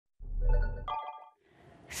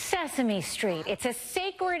Sesame Street. It's a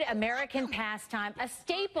sacred American pastime, a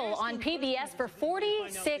staple on PBS for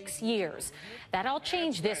 46 years. That all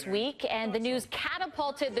changed this week, and the news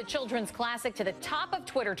catapulted the children's classic to the top of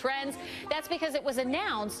Twitter trends. That's because it was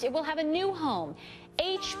announced it will have a new home.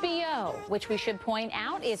 HBO, which we should point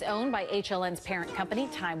out is owned by HLN's parent company,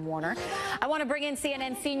 Time Warner. I want to bring in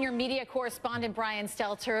CNN senior media correspondent Brian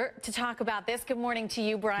Stelter to talk about this. Good morning to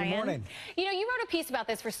you, Brian. Good morning. You know, you wrote a piece about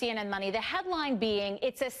this for CNN Money. The headline being,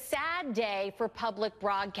 it's a sad day for public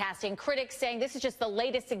broadcasting. Critics saying this is just the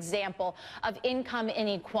latest example of income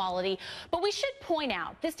inequality. But we should point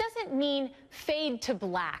out, this doesn't mean fade to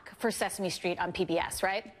black for Sesame Street on PBS,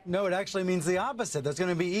 right? No, it actually means the opposite. There's going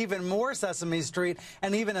to be even more Sesame Street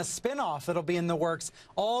and even a spin-off that'll be in the works,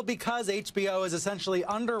 all because HBO is essentially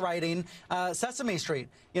underwriting Sesame Street.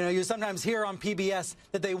 You know, you sometimes hear on PBS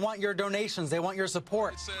that they want your donations, they want your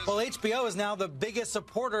support. Well, HBO is now the biggest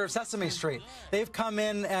supporter of Sesame Street. They've come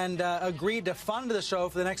in and agreed to fund the show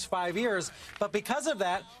for the next 5 years, but because of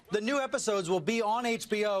that, the new episodes will be on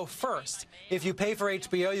HBO first. If you pay for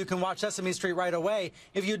HBO, you can watch Sesame Street right away.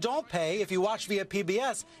 If you don't pay, if you watch via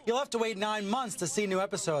PBS, you'll have to wait 9 months to see new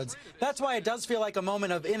episodes. That's why it does feel like a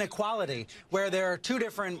moment of inequality, where there are two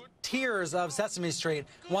different tiers of Sesame Street,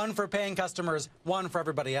 one for paying customers, one for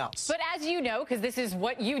everybody else. But as you know, because this is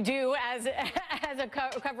what you do as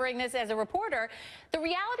covering this as a reporter, the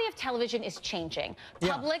reality of television is changing.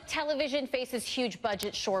 Public television faces huge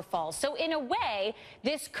budget shortfalls. So in a way,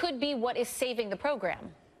 this could be what is saving the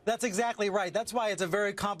program. That's exactly right. That's why it's a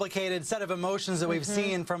very complicated set of emotions that we've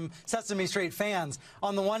seen from Sesame Street fans.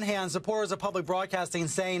 On the one hand, supporters of public broadcasting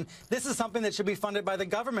saying this is something that should be funded by the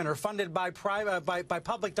government or funded by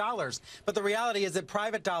public dollars. But the reality is that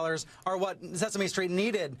private dollars are what Sesame Street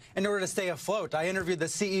needed in order to stay afloat. I interviewed the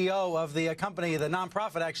CEO of the company, the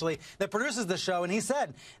nonprofit actually, that produces the show, and he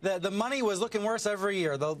said that the money was looking worse every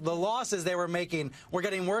year. The losses they were making were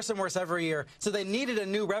getting worse and worse every year. So they needed a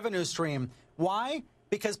new revenue stream. Why?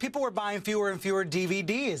 Because people were buying fewer and fewer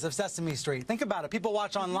DVDs of Sesame Street. Think about it. People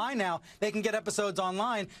watch online now. They can get episodes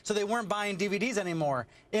online, so they weren't buying DVDs anymore.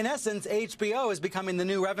 In essence, HBO is becoming the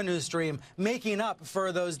new revenue stream, making up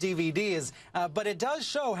for those DVDs. But it does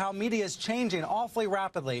show how media is changing awfully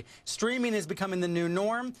rapidly. Streaming is becoming the new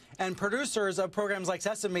norm, and producers of programs like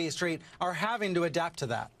Sesame Street are having to adapt to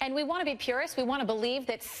that. And we want to be purists. We want to believe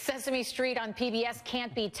that Sesame Street on PBS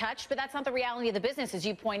can't be touched, but that's not the reality of the business, as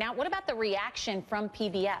you point out. What about the reaction from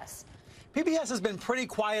PBS? PBS has been pretty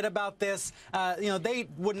quiet about this. You know, they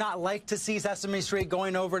would not like to see Sesame Street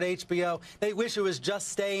going over to HBO. They wish it was just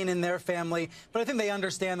staying in their family. But I think they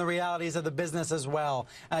understand the realities of the business as well.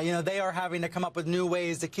 You know, they are having to come up with new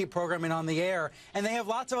ways to keep programming on the air. And they have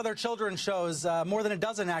lots of other children's shows, more than a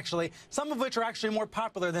dozen actually, some of which are actually more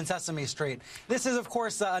popular than Sesame Street. This is, of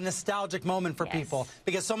course, a nostalgic moment for people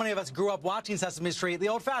because so many of us grew up watching Sesame Street the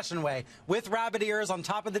old-fashioned way, with rabbit ears on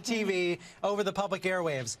top of the TV over the public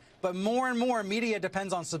airwaves. But more and more media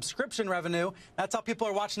depends on subscription revenue. That's how people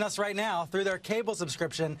are watching us right now, through their cable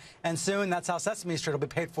subscription. And soon, that's how Sesame Street will be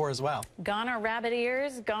paid for as well. Gone are rabbit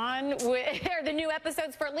ears. Gone are the new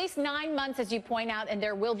episodes for at least 9 months, as you point out. And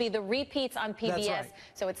there will be the repeats on PBS. That's right.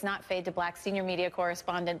 So it's not fade to black. Senior media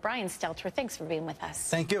correspondent Brian Stelter, thanks for being with us.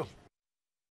 Thank you.